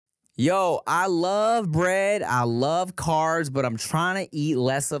Yo, I love bread. I love carbs, but I'm trying to eat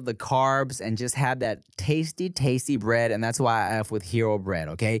less of the carbs and just have that tasty bread. And that's why I F with Hero Bread,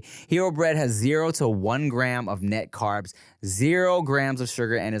 okay? Hero Bread has 0 to 1 gram of net carbs, 0 grams of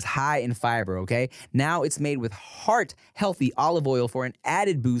sugar, and is high in fiber, okay? Now it's made with heart-healthy olive oil for an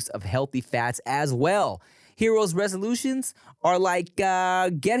added boost of healthy fats as well. Hero's resolutions are like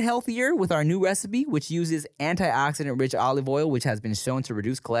get healthier with our new recipe, which uses antioxidant-rich olive oil, which has been shown to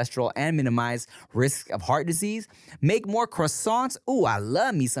reduce cholesterol and minimize risk of heart disease. Make more croissants. Ooh, I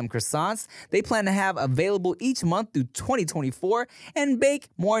love me some croissants. They plan to have available each month through 2024 and bake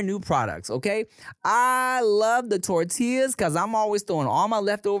more new products, okay? I love the tortillas because I'm always throwing all my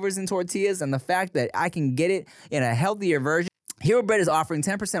leftovers in tortillas, and the fact that I can get it in a healthier version. Hero Bread is offering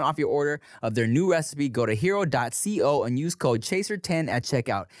 10% off your order of their new recipe. Go to hero.co and use code CHASER10 at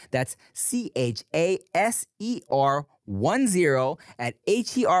checkout. That's CHASER10 at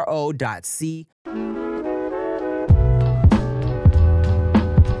HERO.co.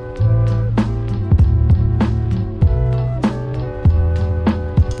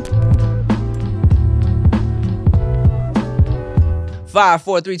 Five,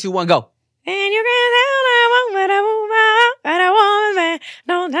 four, three, two, one, go. And you can tell I want what I want, what I want, man.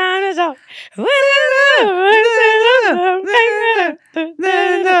 No time to talk.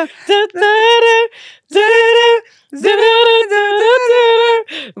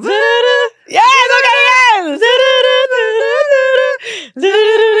 Yes, okay, yes.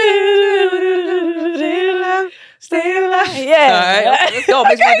 Stay alive. Yeah. All right, let's go.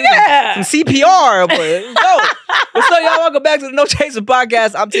 Make sure I do some CPR. Let's go. What's up, y'all? Welcome back to the No Chaser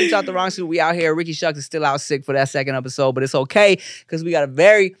Podcast. I'm Tim Shot the Wrong Suit. We out here. Ricky Shucks is still out sick for that second episode, but it's okay because we got a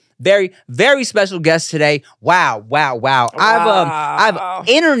very special guest today. Wow. I've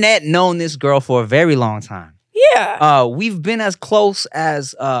internet known this girl for a very long time. Yeah. We've been as close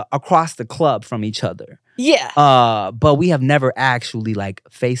as across the club from each other. Yeah. But we have never actually like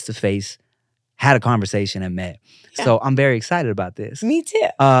face to face had a conversation and met. Yeah. So I'm very excited about this. Me too.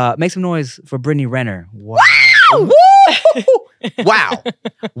 Make some noise for Brittany Renner. Wow. Woo! Wow.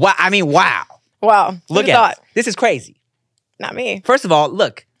 I mean, wow. Wow. Look at this. This is crazy. Not me. First of all,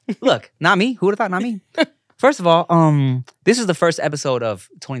 look. Not me. Who would have thought? Not me. First of all, this is the first episode of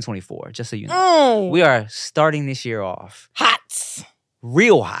 2024, just so you know. We are starting this year off. Hot.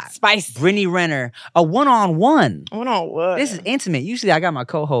 Real hot. Spicy. Brittany Renner, a one-on-one. One-on-one. This is intimate. Usually I got my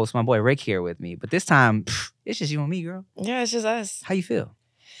co-host, my boy Rick, here with me. But this time, it's just you and me, girl. Yeah, it's just us. How you feel?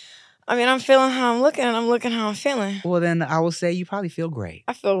 I mean, I'm feeling how I'm looking, and I'm looking how I'm feeling. Well, then I will say you probably feel great.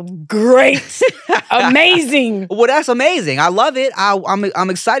 I feel great. Amazing. Well, that's amazing. I love it. I'm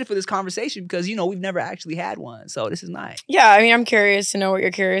excited for this conversation because, you know, we've never actually had one. So this is nice. Yeah, I mean, I'm curious to know what you're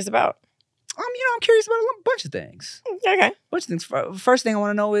curious about. I'm curious about a bunch of things. Okay. Bunch of things. First thing I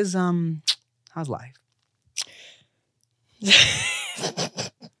want to know is, how's life?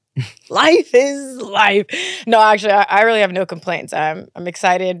 Life is life. No, actually, I really have no complaints. I'm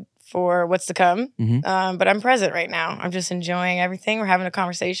excited for what's to come, but I'm present right now. I'm just enjoying everything. We're having a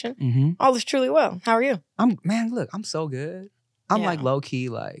conversation. All is truly well. How are you? I'm so good. I'm like low key,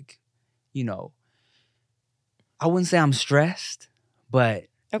 like, you know, I wouldn't say I'm stressed, but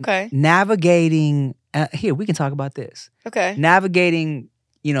okay, navigating. Here, we can talk about this. Okay, navigating.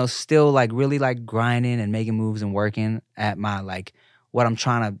 You know, still like really like grinding and making moves and working at my like what I'm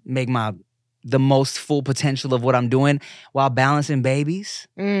trying to make the most full potential of what I'm doing while balancing babies.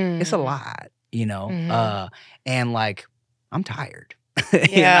 It's a lot, you know. And like I'm tired.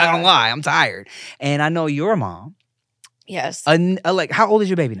 Yeah, I'm not gonna lie, I'm tired. And I know you're a mom. Yes. Like, how old is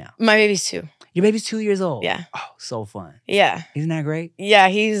your baby now? My baby's 2. Your baby's 2 years old. Yeah. Oh, so fun. Yeah. Isn't that great? Yeah,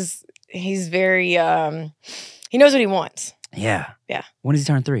 he's very he knows what he wants. Yeah. Yeah. When does he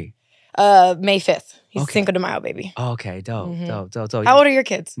turn 3? May 5th. He's Cinco de Mayo baby. Okay, dope. How old are your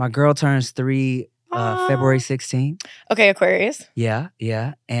kids? My girl turns 3 February 16th. Okay, Aquarius. Yeah.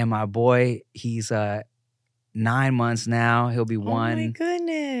 And my boy, he's 9 months now. He'll be 1. Oh my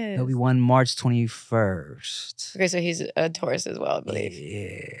goodness. He'll be 1 March 21st. Okay, so he's a Taurus as well, I believe.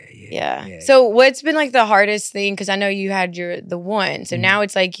 Yeah. So what's been like the hardest thing? Because I know you had the one. So now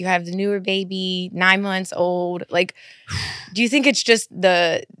it's like you have the newer baby, 9 months old. Like, do you think it's just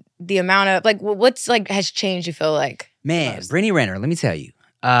the amount of like what's like has changed, you feel like? Man, Brittany Renner, let me tell you.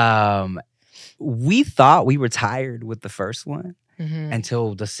 We thought we were tired with the first one.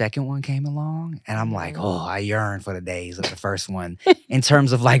 Until the second one came along. And I'm like, oh, I yearn for the days of the first one in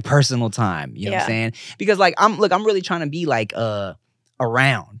terms of like personal time. You know what I'm saying? Because like, I'm really trying to be like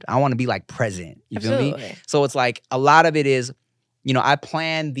around. I want to be like present. You feel me? So it's like a lot of it is I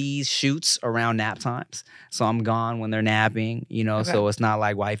plan these shoots around nap times. So I'm gone when they're napping, so it's not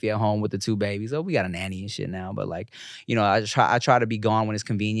like wifey at home with the 2 babies. Oh, we got a nanny and shit now. But like, I try to be gone when it's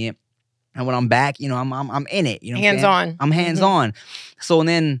convenient. And when I'm back, I'm in it. Hands on. I'm hands on. So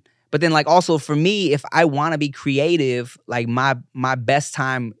but then like also for me, if I want to be creative, like my best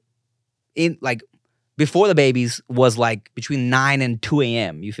time in like before the babies was like between 9 and 2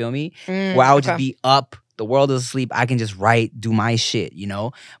 a.m. You feel me? Where I would just be up. The world is asleep. I can just write, do my shit,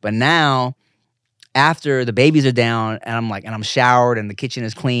 But now, after the babies are down and I'm showered and the kitchen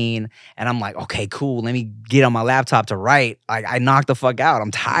is clean and I'm like, okay, cool. Let me get on my laptop to write. I knock the fuck out.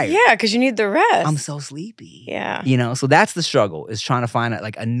 I'm tired. Yeah, because you need the rest. I'm so sleepy. Yeah. So that's the struggle, is trying to find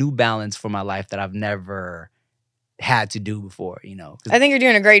a new balance for my life that I've never had to do before, I think you're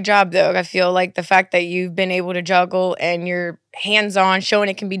doing a great job, though. I feel like the fact that you've been able to juggle and you're hands-on, showing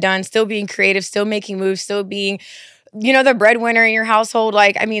it can be done, still being creative, still making moves, still being, the breadwinner in your household.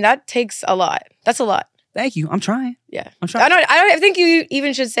 Like, I mean, that takes a lot. That's a lot. Thank you. I'm trying. Yeah. I'm trying. I think you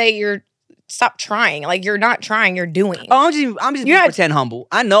even should say stop trying. Like, you're not trying, you're doing. Oh, I'm just being pretend humble.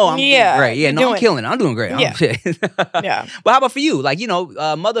 I know I'm doing great. Yeah, no, I'm killing it. I'm doing great. Yeah. Yeah. But how about for you? Like,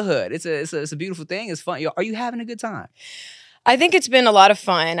 motherhood. It's a beautiful thing. It's fun. Are you having a good time? I think it's been a lot of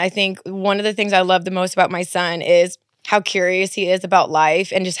fun. I think one of the things I love the most about my son is how curious he is about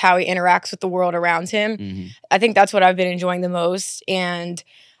life and just how he interacts with the world around him. I think that's what I've been enjoying the most. And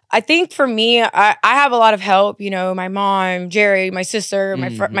I think for me, I have a lot of help. My mom, Jerry, my sister,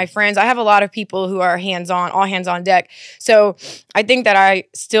 my friends. I have a lot of people who are hands-on, all hands on deck. So I think that I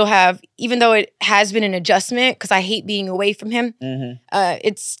still have, even though it has been an adjustment, because I hate being away from him,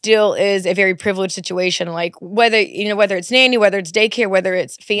 it still is a very privileged situation. Like whether it's nanny, whether it's daycare, whether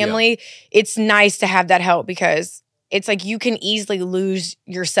it's family, it's nice to have that help, because it's like you can easily lose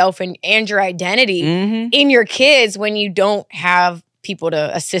yourself and your identity in your kids when you don't have people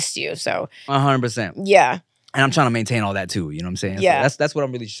to assist you. So 100%. Yeah. And I'm trying to maintain all that too. You know what I'm saying? Yeah. So that's what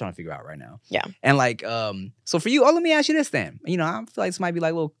I'm really just trying to figure out right now. Yeah. And like, so for you, let me ask you this then. I feel like this might be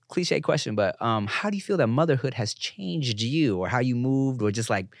like a little cliche question, but how do you feel that motherhood has changed you, or how you moved, or just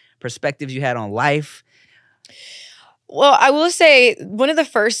like perspectives you had on life? Well, I will say one of the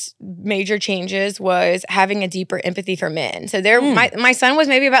first major changes was having a deeper empathy for men. So my son was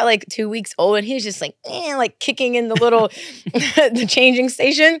maybe about like 2 weeks old, and he was just like kicking in the little the changing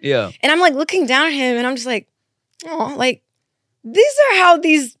station. Yeah. And I'm like looking down at him, and I'm just like, oh, like these are how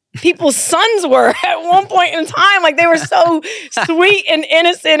these people's sons were at one point in time. Like they were so sweet and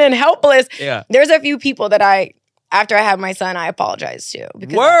innocent and helpless. Yeah. There's a few people that after I had my son, I apologized to.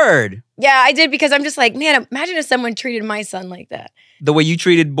 Word. Yeah, I did, because I'm just like, man, imagine if someone treated my son like that. The way you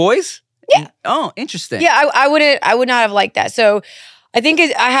treated boys? Yeah. Oh, interesting. Yeah, I would not have liked that. So I think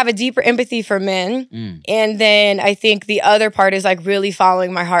I have a deeper empathy for men. And then I think the other part is like really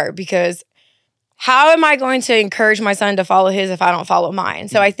following my heart, because how am I going to encourage my son to follow his if I don't follow mine?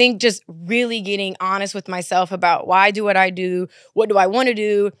 So I think just really getting honest with myself about why I do what I do, what do I want to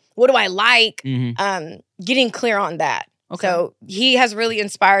do, what do I like, getting clear on that. Okay. So he has really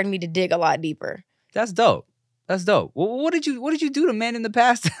inspired me to dig a lot deeper. That's dope. That's dope. Well, what did you do to men in the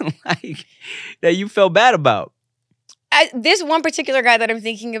past like that you felt bad about? This one particular guy that I'm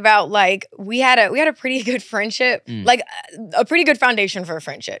thinking about, like we had a pretty good friendship, like a pretty good foundation for a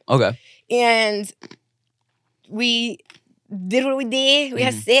friendship. Okay. And we did what we did. We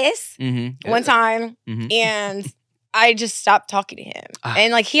had sex one time, and I just stopped talking to him.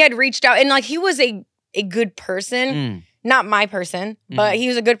 And like he had reached out, and like he was a good person. Not my person, but he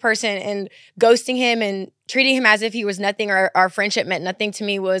was a good person, and ghosting him and treating him as if he was nothing, or our friendship meant nothing to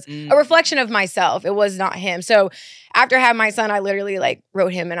me, was a reflection of myself. It was not him. So after I had my son, I literally like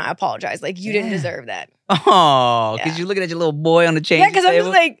wrote him and I apologized. Like, you didn't deserve that. Oh, because you're looking at your little boy on the change. Yeah, because I'm just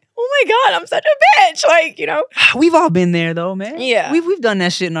like, oh my God, I'm such a bitch. Like, We've all been there though, man. Yeah. We've done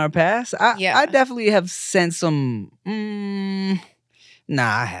that shit in our past. I definitely have sent some, nah,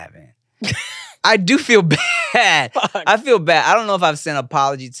 I haven't. I do feel bad. I feel bad. I don't know if I've sent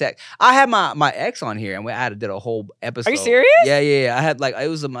apology text. I had my ex on here, and I did a whole episode. Are you serious? Yeah. I had it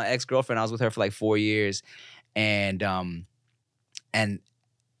was my ex-girlfriend. I was with her for like 4 years, and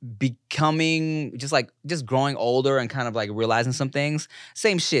becoming just growing older and kind of like realizing some things.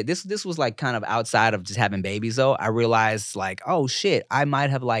 Same shit. This was like kind of outside of just having babies though. I realized like, oh shit, I might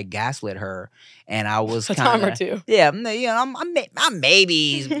have like gaslit her, and I was a time or two. Yeah, I'm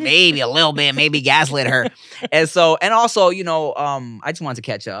maybe a little bit, maybe gaslit her, and also I just wanted to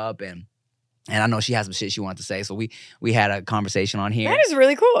catch up, and I know she has some shit she wanted to say, so we had a conversation on here. That is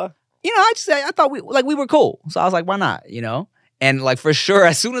really cool. I thought we were cool, so I was like, why not, And like for sure,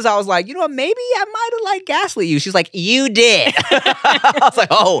 as soon as I was like, you know what, maybe I might have like gaslit you. She's like, you did. I was like,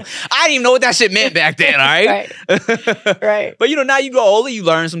 oh, I didn't even know what that shit meant back then. All right. Right. But you know, now you grow older, you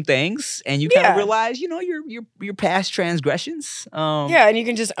learn some things, and you kind of Yeah. realize, you know, your past transgressions. Yeah, and you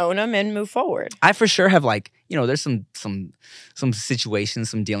can just own them and move forward. I for sure have like, you know, there's some situations,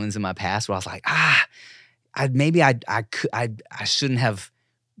 some dealings in my past where I was like, I shouldn't have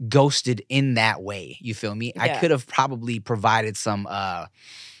ghosted in that way. You feel me? Yeah. I could have probably provided some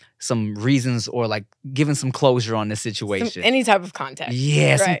reasons or like given some closure on this situation. Any type of context.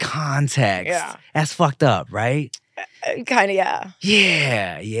 Yeah, some Right. context. Yeah. That's fucked up, right? Kind of, yeah.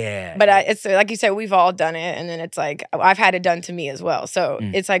 Yeah. But it's like you said, we've all done it, and then it's like I've had it done to me as well. So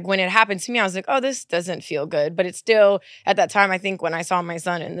it's like when it happened to me, I was like, "Oh, this doesn't feel good." But it's still at that time. I think when I saw my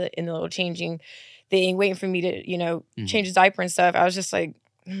son in the little changing thing, waiting for me to change his diaper and stuff, I was just like,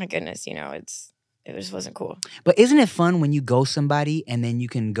 "Oh my goodness," it just wasn't cool. But isn't it fun when you ghost somebody and then you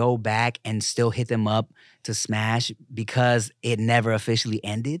can go back and still hit them up to smash because it never officially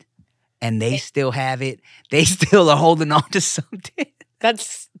ended? And they still have it. They still are holding on to something.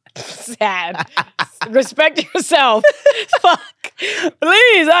 That's sad. Respect yourself. Fuck.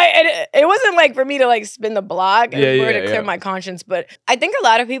 Please. It wasn't like for me to like spin the block. It was more to clear my conscience. But I think a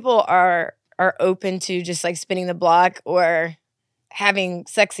lot of people are open to just like spinning the block or having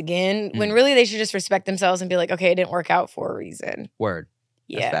sex again when really they should just respect themselves and be like, okay, it didn't work out for a reason. Word.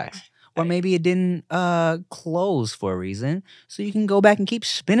 Yeah. That's facts. Or maybe it didn't close for a reason, so you can go back and keep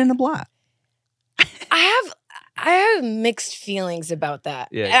spinning the block. I have mixed feelings about that.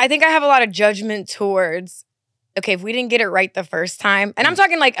 Yeah. I think I have a lot of judgment towards, okay, if we didn't get it right the first time, and I'm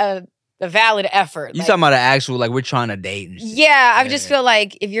talking like a valid effort. You talking about an actual, like we're trying to date and shit. Yeah, I just feel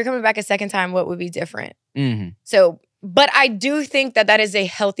like if you're coming back a second time, what would be different? Mm-hmm. So, but I do think that is a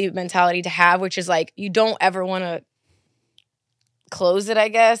healthy mentality to have, which is like, you don't ever want to close it, I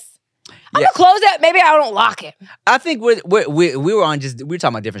guess. I'm gonna close it. Maybe I don't lock it. I think we were talking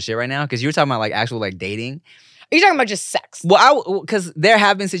about different shit right now because you were talking about like actual like dating. Are you talking about just sex? Well, because there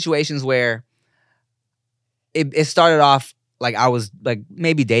have been situations where it started off like I was like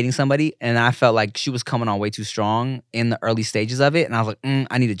maybe dating somebody and I felt like she was coming on way too strong in the early stages of it, and I was like,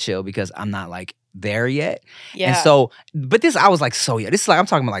 I need to chill because I'm not like there yet. Yeah. And so, but I was like, so yeah, this is like I'm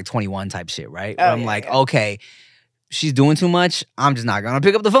talking about like 21 type shit, right? Where I'm like, okay, she's doing too much. I'm just not gonna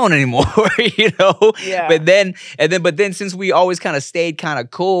pick up the phone anymore, you know? Yeah. But then since we always kind of stayed kind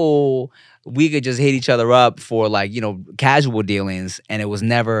of cool, we could just hit each other up for like, casual dealings. And it was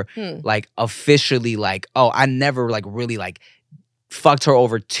never like officially like, oh, I never like really like fucked her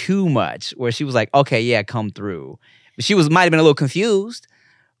over too much where she was like, okay, yeah, come through. But she might have been a little confused.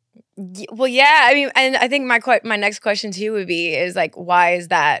 Well, yeah. I mean, and I think my next question to you would be is like, why is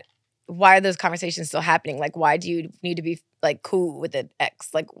that? Why are those conversations still happening? Like, why do you need to be like cool with an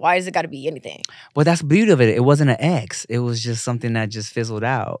ex? Like, why does it got to be anything? Well, that's the beauty of it. It wasn't an ex. It was just something that just fizzled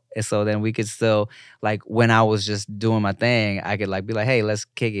out. And so then we could still, like, when I was just doing my thing, I could like be like, hey, let's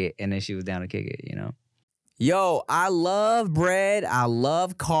kick it. And then she was down to kick it, Yo, I love bread. I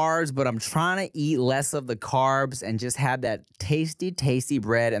love carbs, but I'm trying to eat less of the carbs and just have that tasty, tasty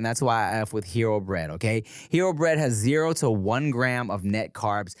bread. And that's why I F with Hero Bread, okay? Hero Bread has 0 to 1 gram of net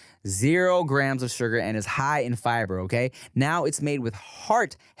carbs, 0 grams of sugar, and is high in fiber, okay? Now it's made with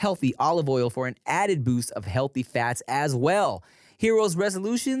heart-healthy olive oil for an added boost of healthy fats as well. Hero's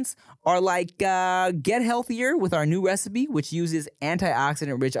resolutions are like get healthier with our new recipe, which uses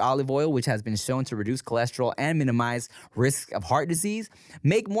antioxidant-rich olive oil, which has been shown to reduce cholesterol and minimize risk of heart disease.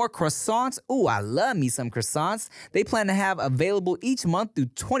 Make more croissants. Ooh, I love me some croissants. They plan to have available each month through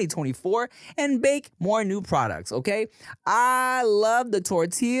 2024 and bake more new products, okay? I love the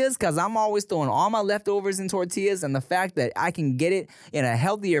tortillas because I'm always throwing all my leftovers in tortillas, and the fact that I can get it in a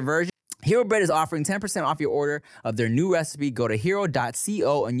healthier version. Hero Bread is offering 10% off your order of their new recipe. Go to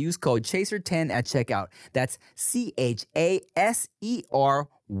hero.co and use code CHASER10 at checkout. That's CHASER10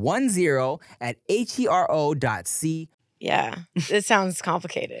 at HERO.co. Yeah, it sounds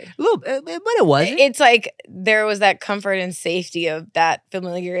complicated. A little, but it wasn't. It's like there was that comfort and safety of that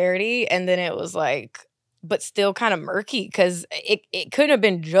familiarity, and then it was like, but still kind of murky because it couldn't have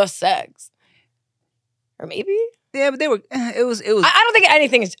been just sex, or maybe. Yeah, but they were. It was. I don't think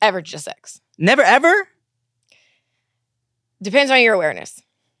anything is ever just sex. Never ever. Depends on your awareness.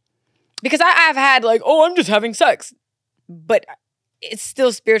 Because I've had like, oh, I'm just having sex, but it's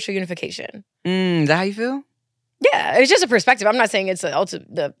still spiritual unification. Is that how you feel? Yeah, it's just a perspective. I'm not saying it's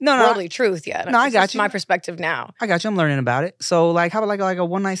the worldly truth yet. No, I got you. My perspective now. I got you. I'm learning about it. So, like, how about like a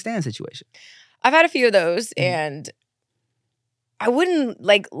one night stand situation? I've had a few of those, and I wouldn't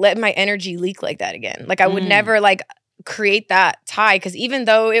like let my energy leak like that again. Like I would never like create that tie. Because even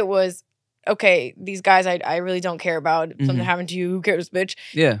though it was, okay, these guys I really don't care about. If something happened to you, who cares, bitch?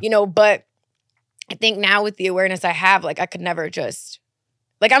 Yeah. You know, but I think now with the awareness I have, like I could never just,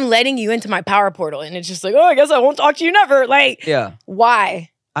 like I'm letting you into my power portal and it's just like, oh, I guess I won't talk to you never. Like, Yeah. why?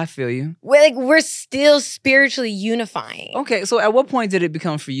 I feel you. We're still spiritually unifying. Okay, so at what point did it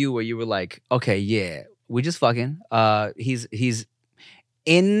become for you where you were like, okay, yeah, we just fucking. He's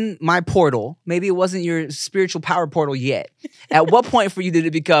in my portal. Maybe it wasn't your spiritual power portal yet. At what point for you did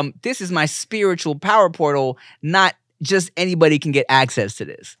it become, this is my spiritual power portal, not just anybody can get access to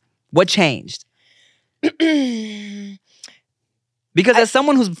this? What changed? Because as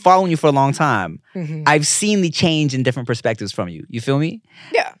someone who's following you for a long time, I've seen the change in different perspectives from you. You feel me?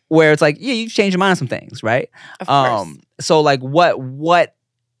 Yeah. Where it's like, yeah, you've changed your mind on some things, right? Of course. So like what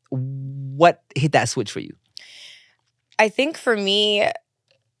hit that switch for you? I think for me,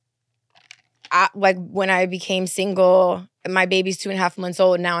 like when I became single, my baby's 2.5 months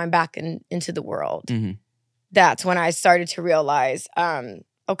old, now I'm back into the world. That's when I started to realize,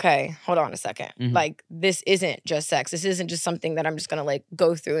 okay, hold on a second. Like, this isn't just sex. This isn't just something that I'm just going to, like,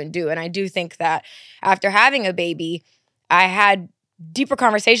 go through and do. And I do think that after having a baby, I had deeper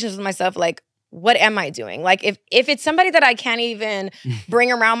conversations with myself, like, what am I doing? Like, if it's somebody that I can't even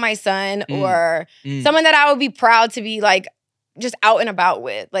bring around my son or someone that I would be proud to be, like, just out and about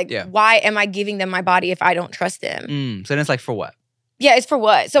with, like, why am I giving them my body if I don't trust them? So then it's like, for what? Yeah, it's for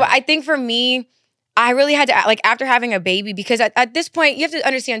what? So I think for me, I really had to, like, after having a baby, because at this point, you have to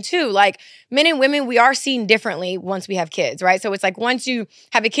understand too, like, men and women, we are seen differently once we have kids, right? So it's like, once you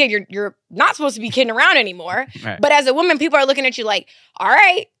have a kid, you're not supposed to be kidding around anymore. Right. But as a woman, people are looking at you like, all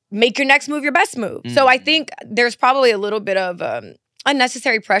right, make your next move your best move. So I think there's probably a little bit of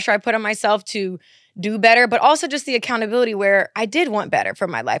unnecessary pressure I put on myself to do better, but also just the accountability where I did want better for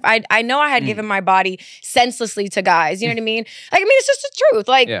my life. I know I had given my body senselessly to guys. You know what I mean? Like, I mean, it's just the truth.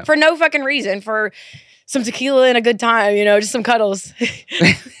 Like, for no fucking reason, for some tequila and a good time, you know, just some cuddles.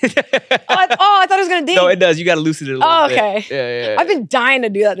 I thought it was gonna ding. No, it does. You gotta loosen it a little bit. Okay. Yeah. I've been dying to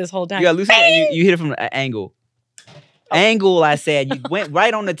do that this whole time. You gotta loosen it and you hit it from an angle. Angle, I said. You went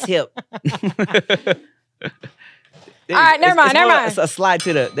right on the tip. All right, never mind. A slide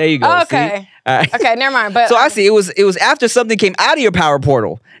to the. There you go. Okay. All right. Okay, never mind. But so I see. It was after something came out of your power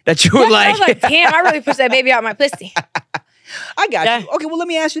portal that you were like. I was like, damn, I really pushed that baby out my pussy. I got you. Okay, well, let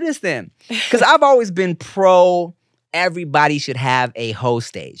me ask you this then, because I've always been pro. Everybody should have a hoe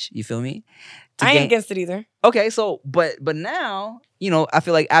stage. You feel me? I ain't against it either. Okay, so but now, you know, I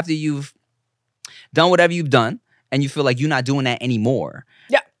feel like after you've done whatever you've done, and you feel like you're not doing that anymore.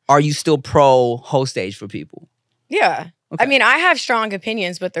 Yeah. Are you still pro hoe stage for people? Yeah. Okay. I mean, I have strong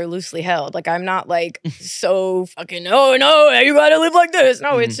opinions, but they're loosely held. Like, I'm not like so fucking, oh, no, you gotta live like this.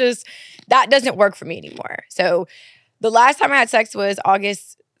 No, it's just, that doesn't work for me anymore. So the last time I had sex was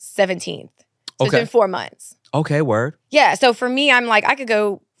August 17th. So it's been 4 months. Okay, word. Yeah, so for me, I'm like, I could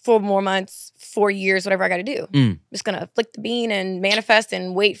go 4 more months, 4 years, whatever I gotta do. I'm just gonna flick the bean and manifest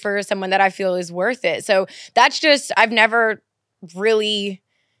and wait for someone that I feel is worth it. So that's just, I've never really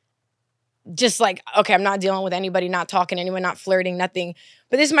just like, okay, I'm not dealing with anybody, not talking to anyone, not flirting, nothing.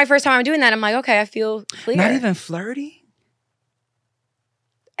 But this is my first time I'm doing that. I'm like, okay, I feel clear. Not even flirty?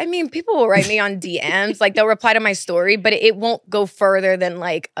 I mean, people will write me on DMs. Like, they'll reply to my story, but it won't go further than,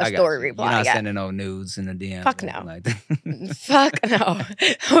 like, a story reply. You're not sending no nudes in the DM. Fuck no. Like that. Fuck no.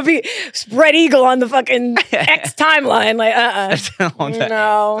 I'll be spread eagle on the fucking X timeline. Like, on the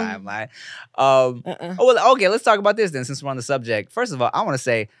no. X timeline. Oh, well, okay, let's talk about this then, since we're on the subject. First of all, I want to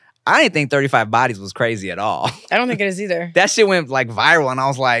say, I didn't think 35 Bodies was crazy at all. I don't think it is either. That shit went, like, viral, and I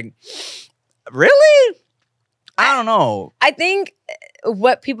was like, really? I don't know. I think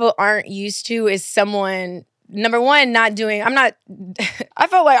what people aren't used to is someone, number one, not doing, I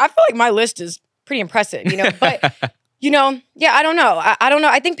feel like my list is pretty impressive, you know, but, you know, yeah, I don't know. I don't know.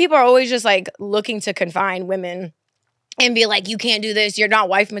 I think people are always just like looking to confine women and be like, you can't do this, you're not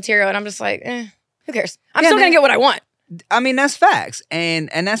wife material. And I'm just like, who cares? I'm still going to get what I want. I mean, that's facts. And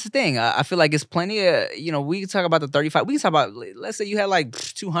that's the thing. I feel like it's plenty of, you know, we can talk about the 35. We can talk about, let's say you had like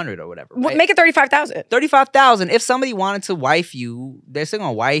 200 or whatever. Right? Make it 35,000. 35,000. If somebody wanted to wife you, they're still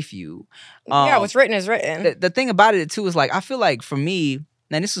going to wife you. Yeah, what's written is written. The thing about it too is like, I feel like for me,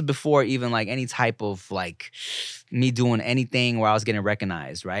 and this was before even like any type of like me doing anything where I was getting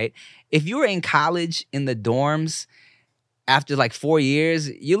recognized, right? If you were in college in the dorms, after like 4 years,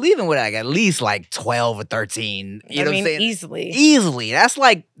 you're leaving with like at least like 12 or 13. You know what I'm saying? Easily. Easily. That's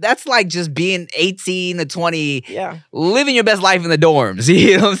like just being 18 to 20, living your best life in the dorms.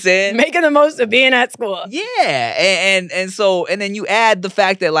 You know what I'm saying? Making the most of being at school. Yeah. And then you add the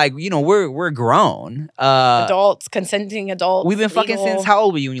fact that like, you know, we're grown. Adults, consenting adults. We've been fucking since, how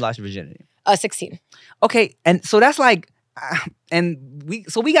old were you when you lost your virginity? 16. Okay, and so that's like,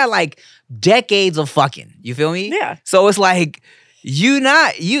 we got like decades of fucking. You feel me? Yeah. So it's like you're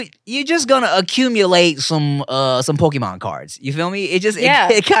just gonna accumulate some Pokemon cards. You feel me?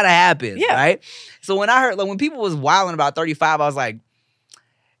 It kind of happens, right? So when I heard like when people was wilding about 35, I was like,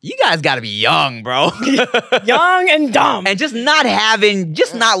 you guys got to be young, bro. Young and dumb, and just not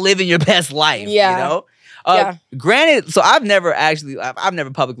living your best life. Yeah. You know. Granted, so I've never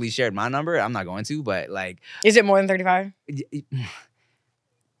publicly shared my number. I'm not going to, but like, is it more than 35?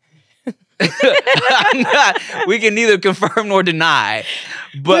 I'm not. We can neither confirm nor deny.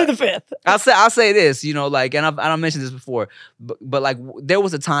 But the fifth. I'll say this, you know, like, and I mentioned this before, but like, there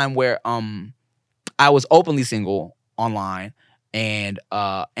was a time where I was openly single online. And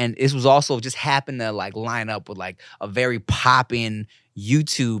this was also just happened to like line up with like a very poppin'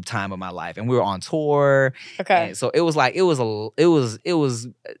 YouTube time of my life, and we were on tour. Okay. And so it was like it was a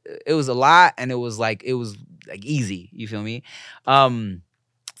lot, and it was like easy. You feel me?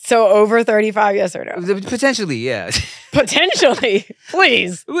 So over 35, yes or no? Potentially, yeah. Potentially,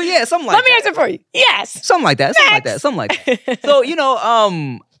 please. Well, yeah, something like that. Let me answer for you. Yes. Something like that. Something like that. So you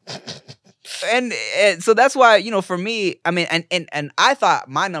know, and so that's why, you know, for me, I mean, and I thought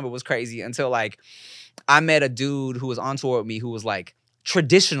my number was crazy until like I met a dude who was on tour with me who was like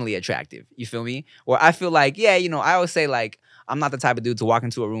traditionally attractive. You feel me? Where I feel like, yeah, you know, I always say like, I'm not the type of dude to walk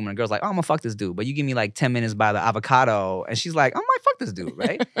into a room and a girl's like, oh, I'm gonna fuck this dude. But you give me like 10 minutes by the avocado and she's like, I might fuck this dude,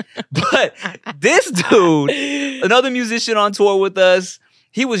 right? But this dude, another musician on tour with us,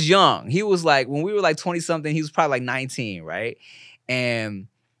 he was young. He was like, when we were like 20 something, he was probably like 19, right? And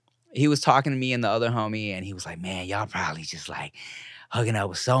he was talking to me and the other homie, and he was like, man, y'all probably just like hooking up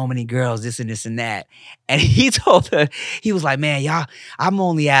with so many girls, this and this and that. And he told her, he was like, man, y'all, I'm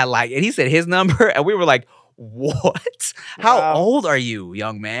only at like, and he said his number, and we were like, what? How old are you,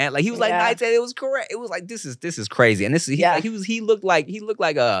 young man? Like he was like 19. It was correct. It was like this is crazy. And this is he looked like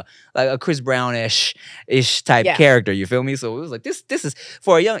a Chris Brown-ish type character. You feel me? So it was like this is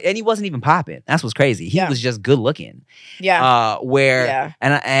for a young, and he wasn't even popping. That's what's crazy. He was just good looking. Yeah.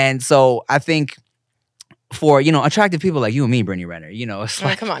 And so I think for, you know, attractive people like you and me, Brittany Renner, you know, it's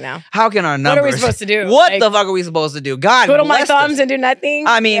like, come on now. How can our numbers? What are we supposed to do? What the fuck are we supposed to do? God, twiddle my thumbs and do nothing.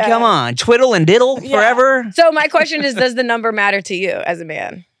 I mean, come on, twiddle and diddle forever. So my question is, does the number matter to you as a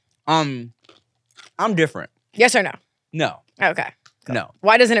man? I'm different. Yes or no? No. Okay. Cool. No.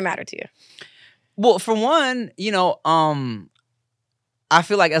 Why doesn't it matter to you? Well, for one, you know, I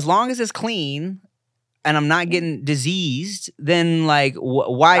feel like as long as it's clean and I'm not getting diseased, then like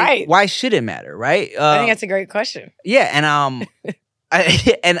why should it matter, right? I think that's a great question. Yeah, and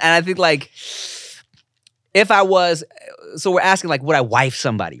I think like if I was, so we're asking like, would I wife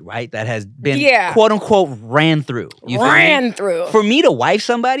somebody, right? That has been quote unquote ran through. Ran through. For me to wife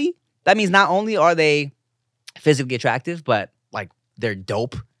somebody, that means not only are they physically attractive, but like they're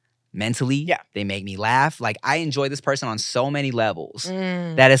dope mentally. Yeah, they make me laugh. Like I enjoy this person on so many levels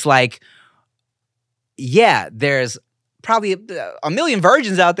that it's like, yeah, there's probably a million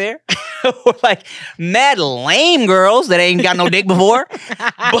virgins out there, or like mad lame girls that ain't got no dick before. But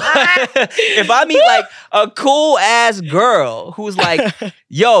if I meet like a cool ass girl who's like,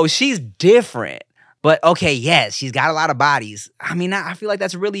 yo, she's different, but okay, yes, she's got a lot of bodies. I mean, I feel like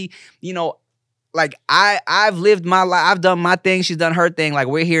that's really, you know, like I've lived my life, I've done my thing, she's done her thing. Like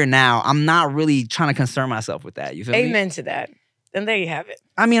we're here now. I'm not really trying to concern myself with that. You feel me? Amen to that. And there you have it.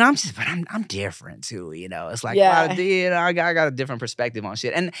 I mean, I'm different too, you know. It's like I got a different perspective on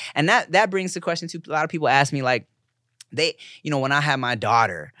shit, and that brings the question to a lot of people ask me like, they, you know, when I had my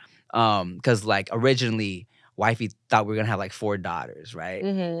daughter, because like originally wifey thought we were gonna have like 4 daughters, right?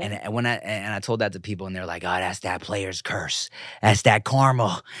 Mm-hmm. And when I told that to people, and they're like, oh, that's that player's curse, that's that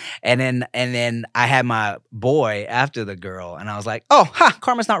karma. And then I had my boy after the girl, and I was like, oh,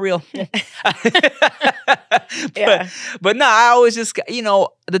 karma's not real. But no, I always just, you know,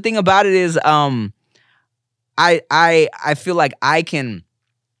 the thing about it is, I feel like I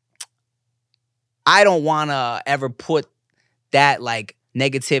don't want to ever put that like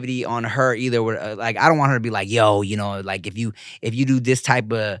negativity on her either. Like I don't want her to be like, yo, you know, like if you do this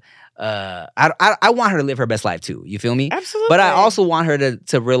type of I want her to live her best life too. You feel me? Absolutely. But I also want her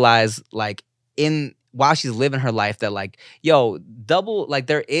to realize like while she's living her life that like, yo, double, like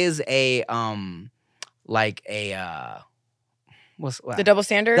there is a The double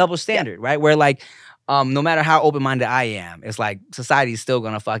standard? Double standard, right? Where like, no matter how open-minded I am, it's like society's still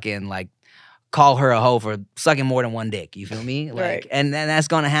gonna fucking like call her a hoe for sucking more than one dick. You feel me? Like, Right. and that's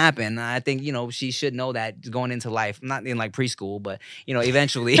gonna happen. I think, you know, she should know that going into life, not in like preschool, but, you know,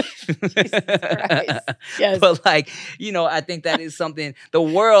 eventually. Yes. But like, you know, I think that is something, the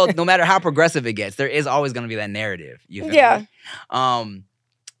world, no matter how progressive it gets, there is always gonna be that narrative. You feel Yeah. me?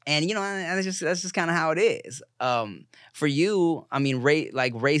 And you know, and that's just kind of how it is. For you, I mean,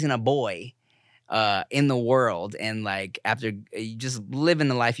 raising a boy in the world, and like after you just living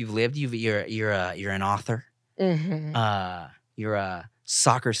the life you've lived, you're an author, you're a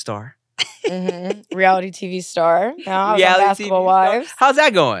soccer star, Reality TV star. Now I was on Reality Basketball TV Wives. star. How's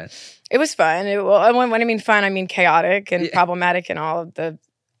that going? It was fun. When I mean fun, I mean chaotic and problematic in all of the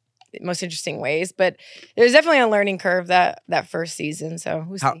most interesting ways. But there's definitely a learning curve that first season. So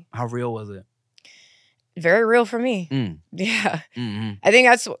we'll see. How real was it? Very real for me. Yeah. Mm-hmm. I think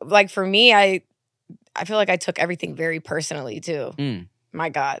that's like for me, I feel like I took everything very personally too. My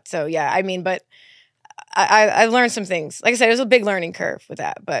God. So yeah, I mean, but I learned some things. Like I said, it was a big learning curve with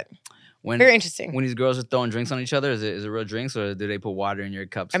that, but very interesting. When these girls are throwing drinks on each other, is it real drinks, or do they put water in your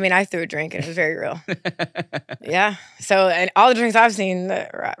cups? I mean, I threw a drink and it was very real. Yeah. So, and all the drinks I've seen,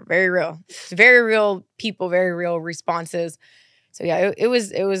 very real. Very real people, very real responses. So yeah, it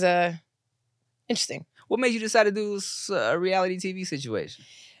was interesting. What made you decide to do a reality TV situation?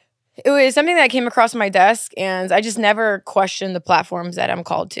 It was something that came across my desk, and I just never questioned the platforms that I'm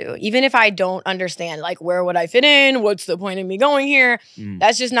called to. Even if I don't understand, like, where would I fit in? What's the point of me going here?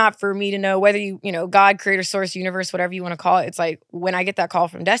 That's just not for me to know. Whether you know, God, creator, source, universe, whatever you want to call it. It's like when I get that call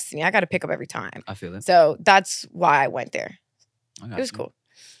from destiny, I got to pick up every time. I feel it. So that's why I went there. It was cool.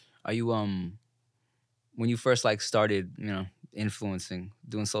 Are you when you first like started, you know, influencing,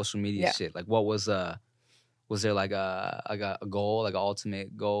 doing social media shit, like what was there like a goal, like an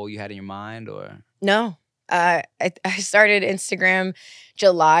ultimate goal you had in your mind, or? No. I started Instagram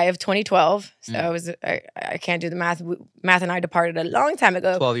July of 2012. So I can't do the math. Math and I departed a long time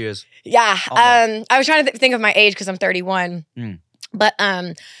ago. 12 years. Yeah. I was trying to think of my age because I'm 31. But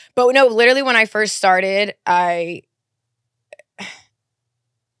no, literally when I first started, I'm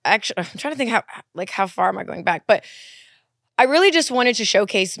trying to think how far am I going back? But I really just wanted to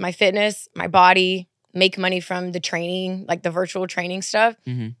showcase my fitness, my body, make money from the training, like the virtual training stuff.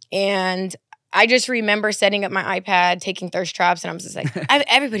 And I just remember setting up my iPad, taking thirst traps, and I was just like,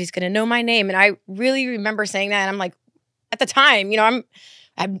 everybody's gonna know my name. And I really remember saying that. And I'm like, at the time, you know,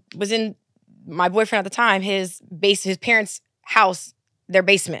 I was in my boyfriend at the time, his parents' house, their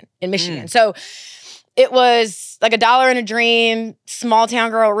basement in Michigan. So it was like $1 in a dream, small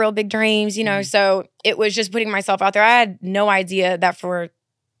town girl, real big dreams, you know. So it was just putting myself out there. I had no idea that for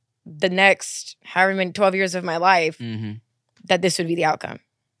the next however many 12 years of my life that this would be the outcome.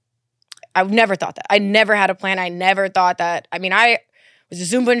 I've never thought that. I never had a plan. I never thought that. I mean, I was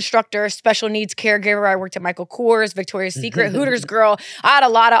a Zumba instructor, special needs caregiver. I worked at Michael Kors, Victoria's Secret, Hooters girl. I had a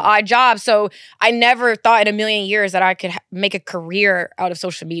lot of odd jobs. So I never thought in a million years that I could make a career out of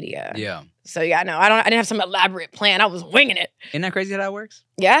social media. Yeah. So yeah, no, I didn't have some elaborate plan. I was winging it. Isn't that crazy how that works?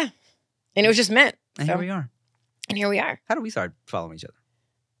 Yeah. And it was just meant. And here we are. And here we are. How did we start following each other?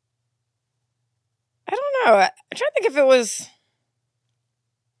 I don't know. I'm trying to think if it was.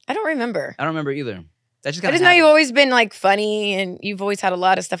 I don't remember. I don't remember either. That just I just know you've always been like funny, and you've always had a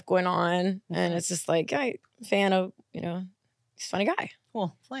lot of stuff going on, and it's just like I'm a fan of, you know, he's a funny guy.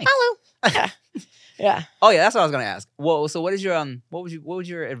 Well, thanks. Hello. Yeah. Yeah. Oh yeah, that's what I was gonna ask. Well, so what is your what would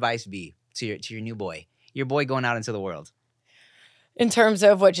your advice be to your new boy, your boy going out into the world? In terms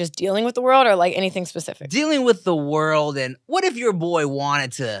of what, just dealing with the world, or like anything specific? Dealing with the world, and what if your boy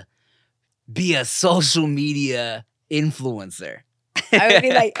wanted to be a social media influencer? I would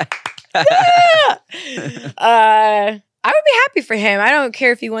be like, yeah! I would be happy for him. I don't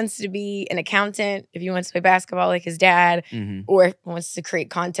care if he wants to be an accountant, if he wants to play basketball like his dad, or if he wants to create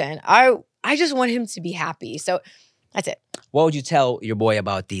content. I just want him to be happy. So that's it. What would you tell your boy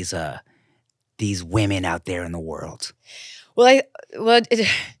about these women out there in the world? Well, it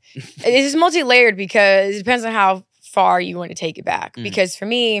is multi-layered because it depends on how far you want to take it back. Because for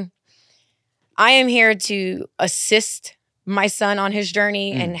me, I am here to assist my son on his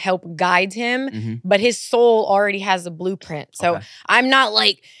journey and help guide him, but his soul already has a blueprint. So I'm not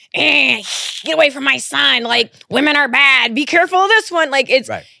like, get away from my son. Like, women are bad. Be careful of this one. Like,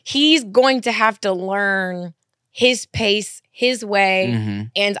 he's going to have to learn his pace, his way,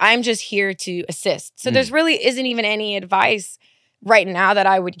 and I'm just here to assist. So there's really isn't even any advice right now that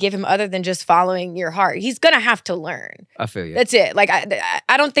I would give him other than just following your heart. He's gonna have to learn. I feel you. That's it. Like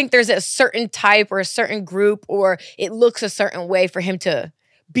I don't think there's a certain type or a certain group or it looks a certain way for him to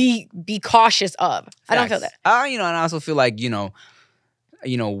be cautious of. Facts. I don't feel that. And I also feel like,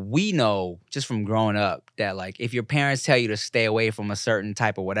 we know just from growing up that like if your parents tell you to stay away from a certain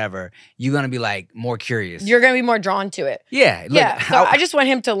type or whatever, you're gonna be like more curious. You're gonna be more drawn to it. Yeah. Look, yeah. So I just want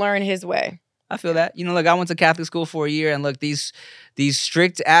him to learn his way. I feel that. Look, I went to Catholic school for a year, and look, these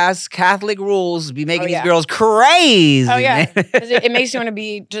strict ass Catholic rules be making these girls crazy. Oh yeah, it makes you want to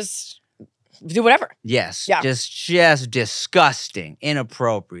be just do whatever. Yes. Yeah. Just disgusting,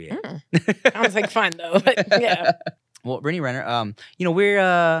 inappropriate. Sounds like fun though. But yeah. Well, Brittany Renner, we're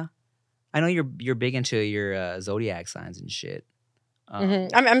I know you're big into your zodiac signs and shit.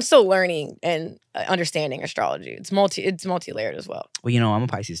 I'm still learning and understanding astrology. It's multi-layered as well. Well, I'm a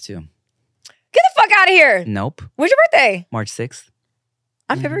Pisces too. Get the fuck out of here. Nope. When's your birthday? March 6th.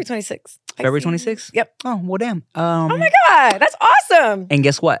 I'm February 26th. February 26th? Yep. Oh, well, damn. Oh my God. That's awesome. And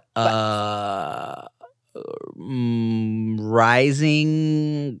guess what?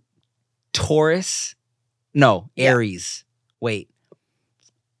 Rising Taurus? No, Aries. Wait.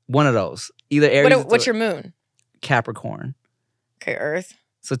 One of those. Either Aries What's your moon? Capricorn. Okay, Earth.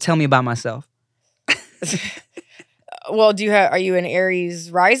 So tell me about myself. Well, are you an Aries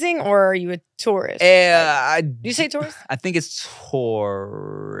rising or are you a Taurus? Do you say Taurus? I think it's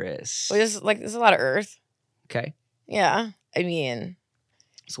Taurus. Well, there's a lot of Earth. Okay. Yeah. I mean.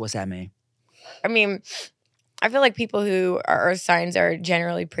 So what's that mean? I feel like people who are Earth signs are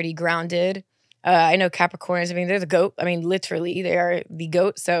generally pretty grounded. I know Capricorns. They're the goat. Literally, they are the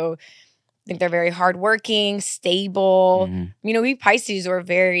goat. So I think they're very hardworking, stable. Mm-hmm. We Pisces are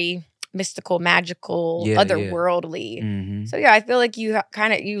very mystical, magical, otherworldly. Mm-hmm. So yeah, I feel like you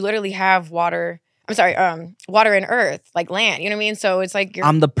literally have water. I'm sorry, water and earth, like land. You know what I mean? So it's like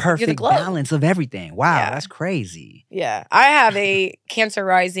I'm the perfect balance of everything. Wow, yeah. That's crazy. Yeah, I have a Cancer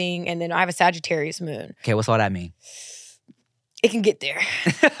rising, and then I have a Sagittarius moon. Okay, what's all that mean? It can get there.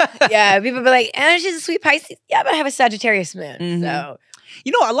 Yeah, people be like, she's a sweet Pisces. Yeah, but I have a Sagittarius moon. Mm-hmm. So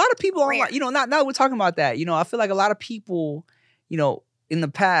a lot of people online, now that we're talking about that, I feel like a lot of people, in the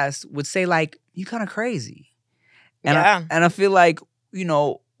past would say like, you kind of crazy. And I feel like,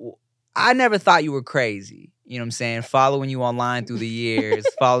 I never thought you were crazy. You know what I'm saying? Following you online through the years,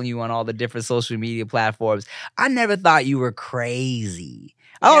 following you on all the different social media platforms. I never thought you were crazy.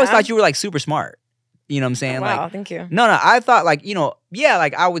 I always thought you were like super smart. You know what I'm saying? Oh, wow, thank you. No, I thought like,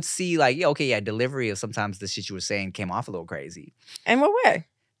 like I would see like, delivery of sometimes the shit you were saying came off a little crazy. In what way?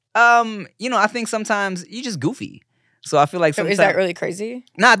 I think sometimes you're just goofy. So I feel like sometimes, is that really crazy?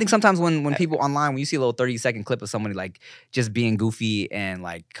 No, I think sometimes when people online, when you see a little 30-second clip of somebody like just being goofy and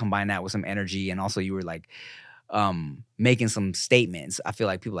like combine that with some energy, and also you were like making some statements, I feel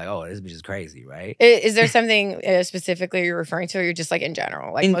like people are like, oh, this bitch is crazy, right? Is there something specifically you're referring to, or you're just like in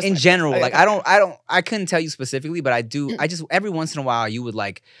general? Like in general, like I couldn't tell you specifically, but I just every once in a while you would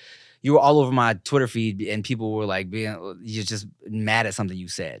like. You were all over my Twitter feed, and people were like, you're just mad at something you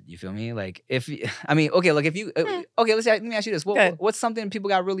said. You feel me? Like, let me ask you this. What's something people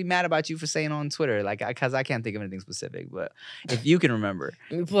got really mad about you for saying on Twitter? Like, because I can't think of anything specific, but if you can remember.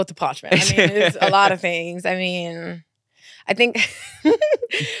 Let me pull up the parchment. It's a lot of things. I think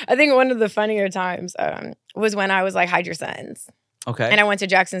one of the funnier times was when I was like, hide your sons. Okay. And I went to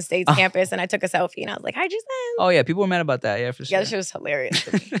Jackson State's campus and I took a selfie and I was like, hide your sons. Oh, yeah. People were mad about that. Yeah, for sure. Yeah, that shit was hilarious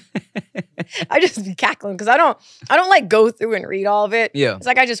to me. I just be cackling because I don't like go through and read all of it. Yeah. It's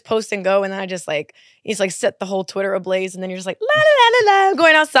like I just post and go, and then I just like set the whole Twitter ablaze, and then you're just like la la la la la,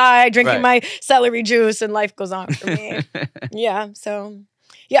 going outside, drinking my celery juice, and life goes on for me. Yeah. So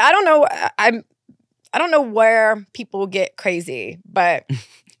yeah, I don't know. I don't know where people get crazy, but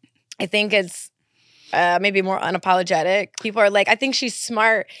I think it's maybe more unapologetic. People are like, I think she's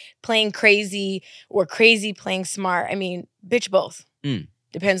smart playing crazy or crazy playing smart. Bitch, both.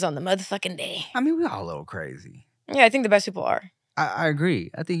 Depends on the motherfucking day. We're all a little crazy. Yeah, I think the best people are. I agree.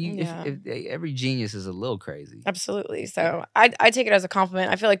 I think if every genius is a little crazy. Absolutely. So I take it as a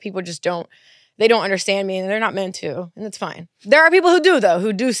compliment. I feel like people just don't understand me, and they're not meant to, and that's fine. There are people who do, though,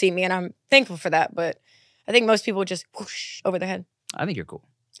 who do see me, and I'm thankful for that. But I think most people just whoosh over their head. I think you're cool.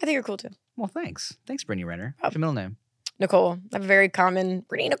 I think you're cool, too. Well, thanks. Thanks, Brittany Renner. What's your middle name? Nicole. I have a very common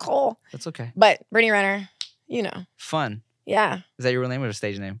Brittany Nicole. That's okay. But Brittany Renner, Fun. Yeah. Is that your real name or a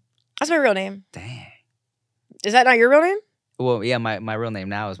stage name? That's my real name. Dang. Is that not your real name? Well, yeah, my real name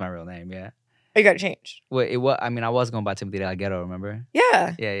now is my real name, yeah. Oh, you got it changed? Well, I was going by Timothy Delgado, remember?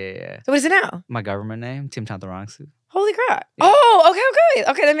 Yeah. Yeah. So what is it now? My government name, Tim Chantarangsu. Holy crap. Yeah. Oh, okay, Really?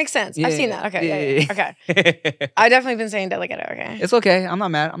 Okay, that makes sense. I've seen that. Okay, okay. I've definitely been saying delicate. Okay. It's okay. I'm not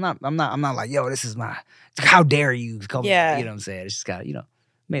mad. I'm not like, yo, this is my. How dare you call me? Yeah. You know what I'm saying? It's just got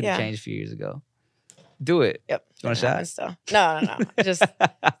made Yeah. the change a few years ago. Do it. Yep. You want a shot? Still. No. Just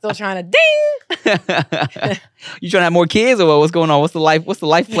still trying to ding. You trying to have more kids or what? What's going on? What's the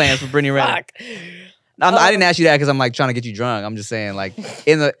life plans for Brittany Renner? Fuck. I didn't ask you that because I'm like trying to get you drunk. I'm just saying like I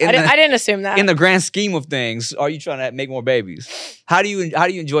didn't assume that. In the grand scheme of things, are you trying to make more babies? How do you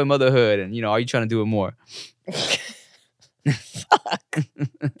enjoy motherhood? And are you trying to do it more? Fuck.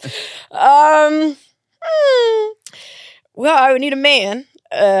 Well, I would need a man.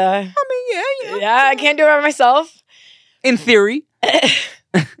 I mean, yeah, I can't do it by myself. In theory.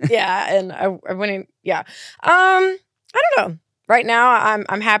 Yeah, and I wouldn't. Yeah, I don't know. Right now,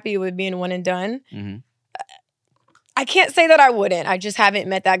 I'm happy with being one and done. Mm-hmm. I can't say that I wouldn't. I just haven't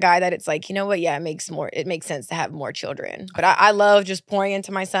met that guy that it's like, you know what? Yeah, it makes sense to have more children. But I love just pouring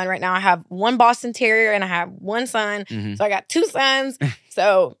into my son. Right now, I have one Boston Terrier and I have one son, so I got 2 sons.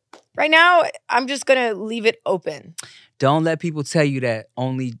 So right now, I'm just gonna leave it open. Don't let people tell you that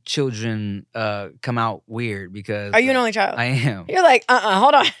only children come out weird because... Are you an only child? I am. You're like,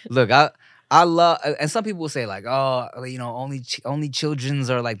 hold on. Look, I love... And some people will say like, oh, only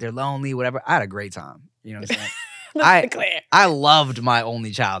children's are like, they're lonely, whatever. I had a great time. You know what I'm saying? I loved my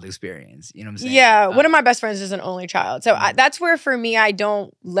only child experience. You know what I'm saying? Yeah, one of my best friends is an only child. So that's where for me, I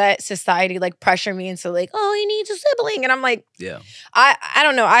don't let society like pressure me into like, oh, he needs a sibling. And I'm like, yeah. I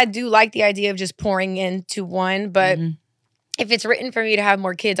don't know. I do like the idea of just pouring into one, but if it's written for me to have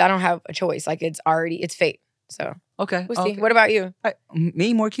more kids, I don't have a choice. Like it's fate. So okay. We'll see. What about you?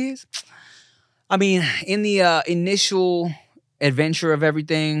 Me, more kids? I mean, in the initial adventure of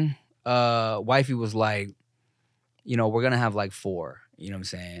everything, wifey was like, we're gonna have like 4. You know what I'm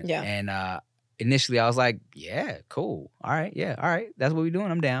saying? Yeah. And initially I was like, yeah, cool. All right, yeah, all right. That's what we're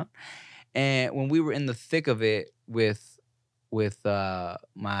doing. I'm down. And when we were in the thick of it with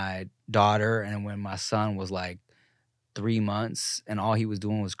my daughter, and when my son was like 3 months, and all he was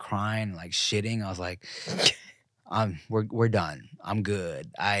doing was crying, like shitting, I was like, we're done. I'm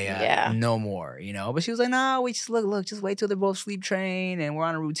good. No more, But she was like, no, we just look, just wait till they're both sleep trained and we're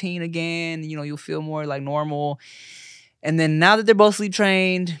on a routine again. You'll feel more like normal. And then now that they're both sleep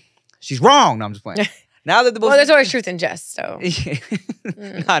trained, she's wrong. No, I'm just playing. Now that they're both there's always truth in jest. So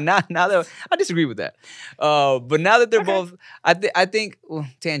now that I disagree with that. But now that they're both, I think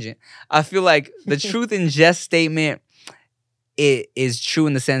tangent. I feel like the truth in jest statement, it is true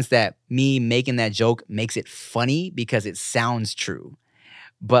in the sense that me making that joke makes it funny because it sounds true.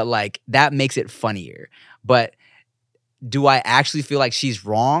 But like that makes it funnier. But do I actually feel like she's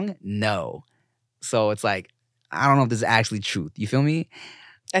wrong? No. So it's like, I don't know if this is actually truth. You feel me?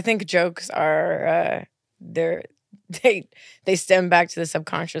 I think jokes are they stem back to the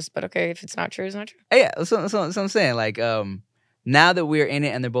subconscious. But okay, if it's not true, it's not true. Yeah, so I'm saying. Like, now that we're in it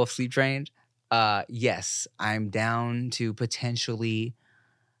and they're both sleep trained, yes, I'm down to potentially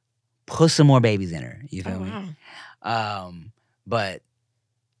put some more babies in her. You feel me? Wow. But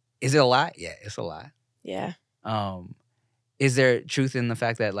is it a lot? Yeah, it's a lot. Yeah. Is there truth in the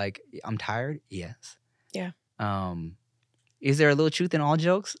fact that like I'm tired? Yes. Yeah. Is there a little truth in all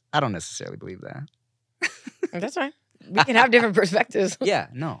jokes? I don't necessarily believe that. That's fine. We can have different perspectives. Yeah,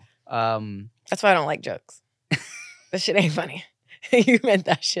 no. That's why I don't like jokes. That shit ain't funny. You meant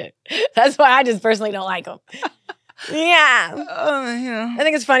that shit. That's why I just personally don't like them. Yeah. I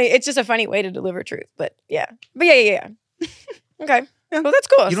think it's funny. It's just a funny way to deliver truth. But yeah. Okay. Well, that's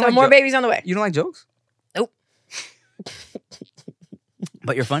cool. So like more babies on the way. You don't like jokes? Nope.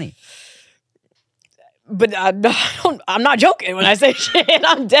 But you're funny. But I'm not joking when I say shit.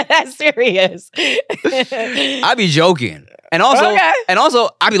 I'm dead ass serious. I be joking. And also,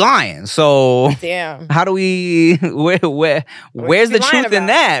 I be lying. So damn. How do we where's the truth in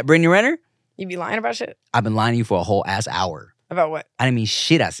that, Brittany Renner? You be lying about shit? I've been lying to you for a whole ass hour. About what? I didn't mean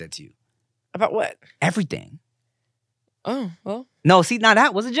shit I said to you. About what? Everything. Oh, well. No, see, now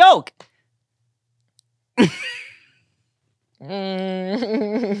that was a joke. Okay.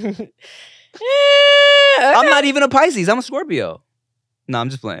 I'm not even a Pisces. I'm a Scorpio. No, I'm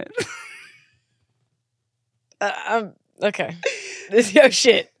just playing. Okay. This is your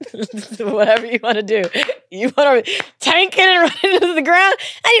shit. Whatever you want to do. You want to tank it and run it into the ground?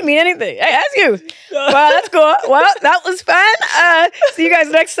 I didn't mean anything. I asked you. Well, that's cool. Well, that was fun. See you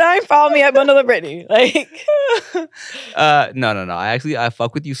guys next time. Follow me at Bundle of Brittany. Like, no. I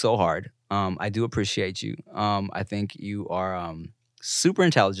fuck with you so hard. I do appreciate you. I think you are super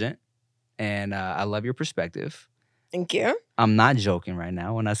intelligent, and I love your perspective. Thank you. I'm not joking right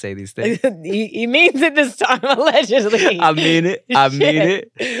now when I say these things. He means it this time, allegedly. I mean it. I mean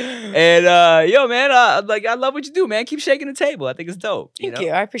it. And yo, man, like I love what you do, man. Keep shaking the table. I think it's dope. Thank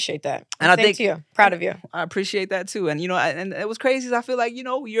you. I apprchate that. And I Thanks think you. Proud of you. I appreciate that too. And and it was crazy. Is I feel like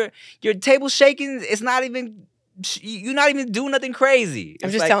your table shaking. It's not even. You're not even doing nothing crazy. I'm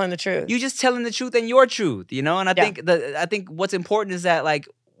just telling the truth. You're just telling the truth and your truth, And I think what's important is that like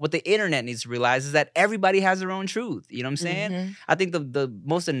what the internet needs to realize is that everybody has their own truth. You know what I'm saying? Mm-hmm. I think the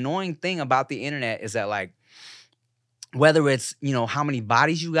most annoying thing about the internet is that like whether it's how many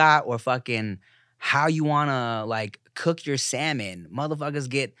bodies you got or fucking how you wanna like cook your salmon, motherfuckers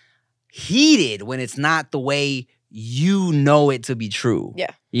get heated when it's not the way you know it to be true.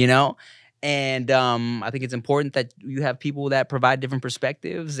 Yeah. And I think it's important that you have people that provide different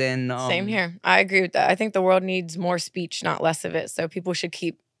perspectives. And Same here. I agree with that. I think the world needs more speech, not less of it. So people should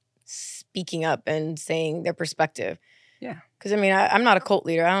keep speaking up and saying their perspective. Yeah. Because, I mean, I'm not a cult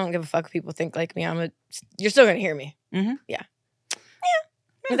leader. I don't give a fuck if people think like me. You're still going to hear me. Mm-hmm. Yeah.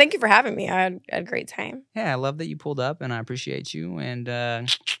 Well, thank you for having me. I had a great time. Yeah, I love that you pulled up, and I appreciate you. And I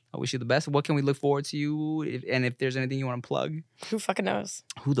wish you the best. What can we look forward to you? If there's anything you want to plug? Who fucking knows?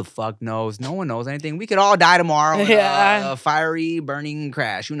 Who the fuck knows? No one knows anything. We could all die tomorrow in a fiery, burning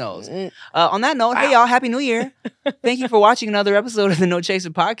crash. Who knows? On that note, hey, y'all, Happy New Year. Thank you for watching another episode of the No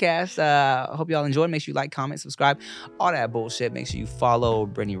Chaser podcast. I hope y'all enjoyed. Make sure you like, comment, subscribe, all that bullshit. Make sure you follow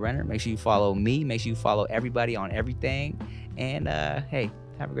Brittany Renner. Make sure you follow me. Make sure you follow everybody on everything. And hey,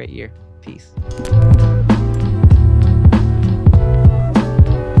 have a great year. Peace.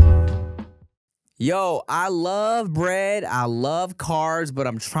 Yo, I love bread. I love carbs, but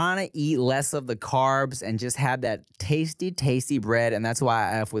I'm trying to eat less of the carbs and just have that tasty, tasty bread. And that's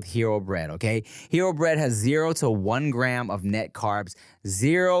why I F with Hero Bread, okay? Hero Bread has 0 to 1 gram of net carbs,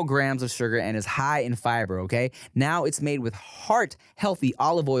 0 grams of sugar, and is high in fiber, okay? Now it's made with heart-healthy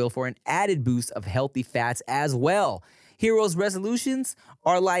olive oil for an added boost of healthy fats as well. Hero's resolutions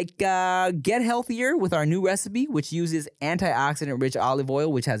are like get healthier with our new recipe, which uses antioxidant-rich olive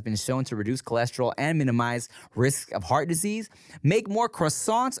oil, which has been shown to reduce cholesterol and minimize risk of heart disease. Make more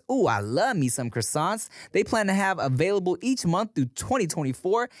croissants. Ooh, I love me some croissants. They plan to have available each month through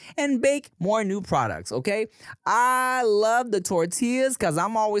 2024 and bake more new products, okay? I love the tortillas because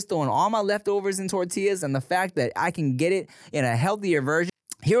I'm always throwing all my leftovers in tortillas, and the fact that I can get it in a healthier version.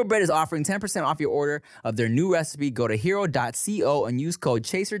 Hero Bread is offering 10% off your order of their new recipe. Go to hero.co and use code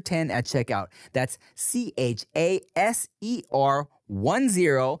CHASER10 at checkout. That's CHASER10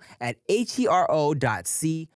 at hero.co.